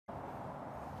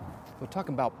We're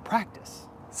talking about practice.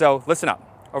 So listen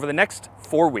up. Over the next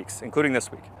 4 weeks, including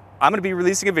this week, I'm gonna be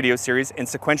releasing a video series in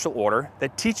sequential order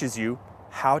that teaches you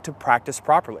how to practice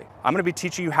properly. I'm gonna be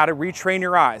teaching you how to retrain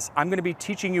your eyes. I'm gonna be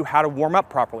teaching you how to warm up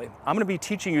properly. I'm gonna be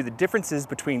teaching you the differences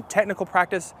between technical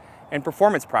practice and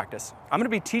performance practice. I'm gonna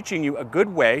be teaching you a good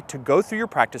way to go through your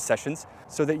practice sessions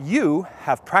so that you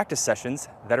have practice sessions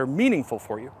that are meaningful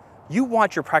for you. You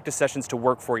want your practice sessions to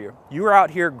work for you. You are out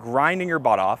here grinding your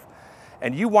butt off,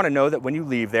 and you wanna know that when you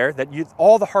leave there, that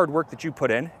all the hard work that you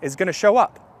put in is gonna show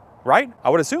up, right?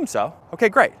 I would assume so. Okay,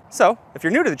 great. So if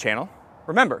you're new to the channel,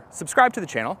 remember, subscribe to the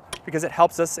channel because it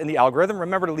helps us in the algorithm.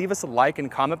 Remember to leave us a like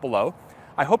and comment below.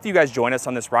 I hope that you guys join us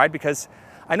on this ride because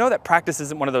I know that practice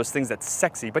isn't one of those things that's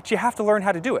sexy, but you have to learn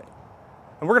how to do it.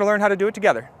 And we're gonna learn how to do it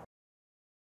together.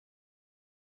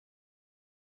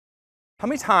 How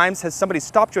many times has somebody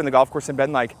stopped you on the golf course and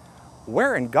been like,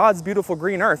 where in God's beautiful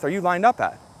green earth are you lined up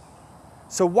at?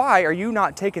 So why are you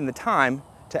not taking the time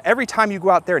to every time you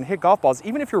go out there and hit golf balls,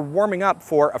 even if you're warming up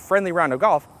for a friendly round of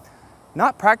golf,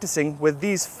 not practicing with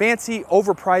these fancy,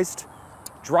 overpriced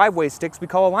driveway sticks we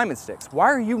call alignment sticks? Why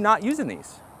are you not using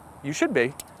these? You should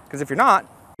be, because if you're not,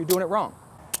 you're doing it wrong.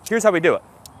 Here's how we do it.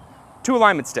 2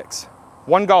 alignment sticks,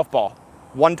 1 golf ball,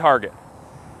 1 target.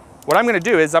 What I'm gonna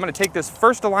do is I'm gonna take this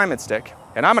first alignment stick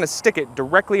and I'm gonna stick it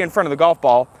directly in front of the golf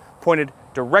ball, pointed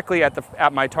directly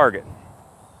at my target.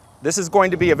 This is going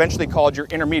to be eventually called your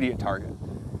intermediate target.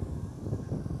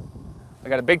 I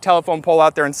got a big telephone pole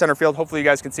out there in center field. Hopefully you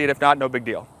guys can see it. If not, no big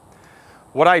deal.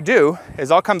 What I do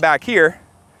is I'll come back here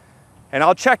and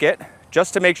I'll check it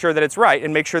just to make sure that it's right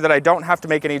and make sure that I don't have to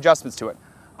make any adjustments to it.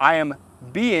 I am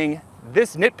being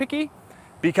this nitpicky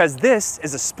because this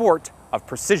is a sport of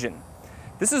precision.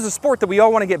 This is a sport that we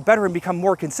all want to get better and become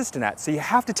more consistent at. So you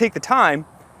have to take the time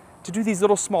to do these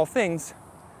little small things,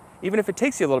 even if it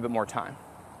takes you a little bit more time.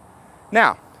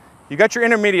 Now, you got your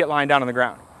intermediate line down on the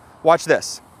ground. Watch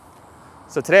this.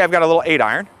 So today I've got a little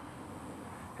 8-iron,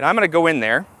 and I'm gonna go in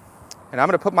there, and I'm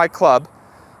gonna put my club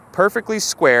perfectly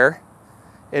square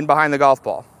in behind the golf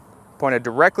ball, pointed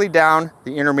directly down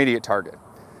the intermediate target.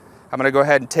 I'm gonna go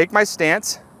ahead and take my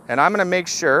stance, and I'm gonna make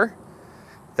sure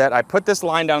that I put this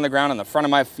line down on the ground on the front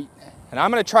of my feet. And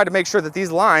I'm gonna try to make sure that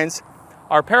these lines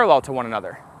are parallel to one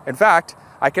another. In fact,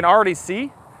 I can already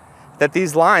see that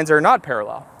these lines are not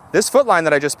parallel. This foot line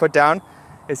that I just put down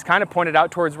is kind of pointed out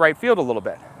towards right field a little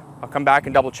bit. I'll come back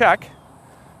and double check.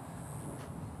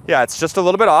 Yeah, it's just a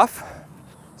little bit off.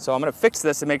 So I'm gonna fix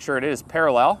this and make sure it is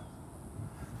parallel.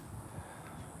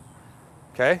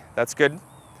 Okay, that's good.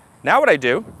 Now what I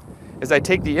do is I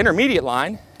take the intermediate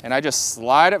line and I just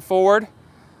slide it forward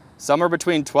somewhere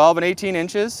between 12 and 18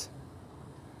 inches.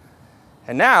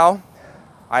 And now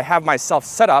I have myself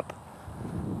set up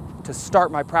to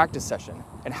start my practice session.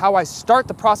 And how I start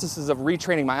the processes of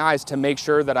retraining my eyes to make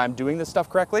sure that I'm doing this stuff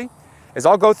correctly is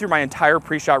I'll go through my entire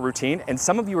pre-shot routine, and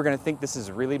some of you are gonna think this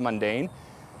is really mundane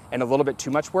and a little bit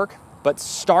too much work, but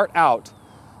start out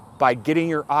by getting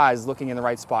your eyes looking in the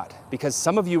right spot, because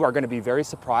some of you are gonna be very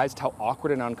surprised how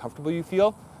awkward and uncomfortable you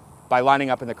feel by lining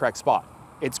up in the correct spot.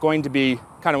 It's going to be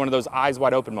kind of one of those eyes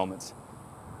wide open moments.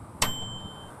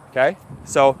 Okay,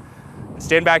 so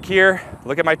stand back here,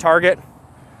 look at my target.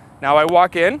 Now I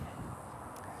walk in,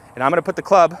 and I'm gonna put the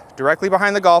club directly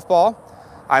behind the golf ball.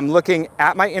 I'm looking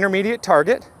at my intermediate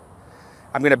target.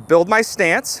 I'm gonna build my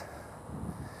stance.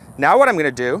 Now what I'm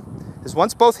gonna do is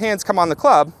once both hands come on the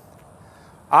club,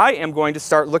 I am going to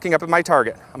start looking up at my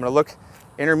target. I'm gonna look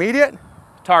intermediate,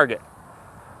 target,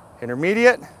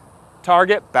 intermediate,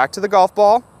 target, back to the golf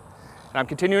ball, and I'm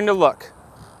continuing to look.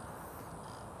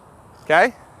 Okay?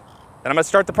 Then I'm gonna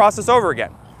start the process over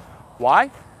again. Why?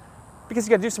 Because you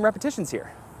gotta do some repetitions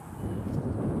here.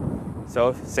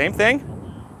 So same thing,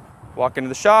 walk into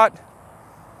the shot,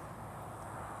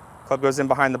 club goes in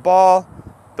behind the ball,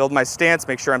 build my stance,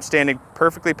 make sure I'm standing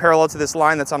perfectly parallel to this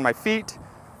line that's on my feet,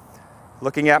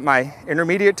 looking at my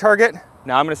intermediate target.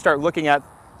 Now I'm gonna start looking at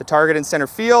the target in center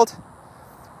field,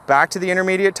 back to the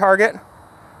intermediate target,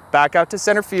 back out to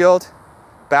center field,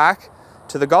 back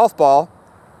to the golf ball,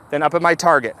 then up at my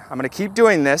target. I'm gonna keep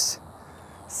doing this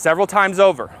several times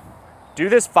over. Do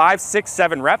this 5, 6,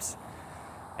 7 reps.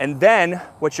 And then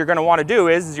what you're gonna wanna do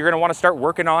is you're gonna wanna start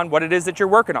working on what it is that you're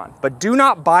working on. But do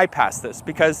not bypass this,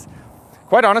 because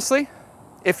quite honestly,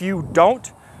 if you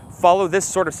don't follow this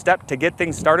sort of step to get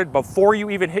things started before you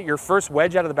even hit your first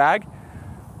wedge out of the bag,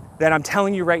 then I'm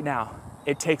telling you right now,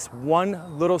 it takes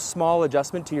one little small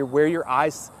adjustment to where your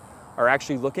eyes are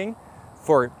actually looking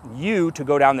for you to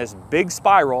go down this big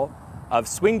spiral of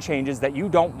swing changes that you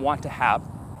don't want to have.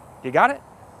 You got it?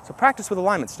 So practice with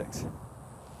alignment sticks.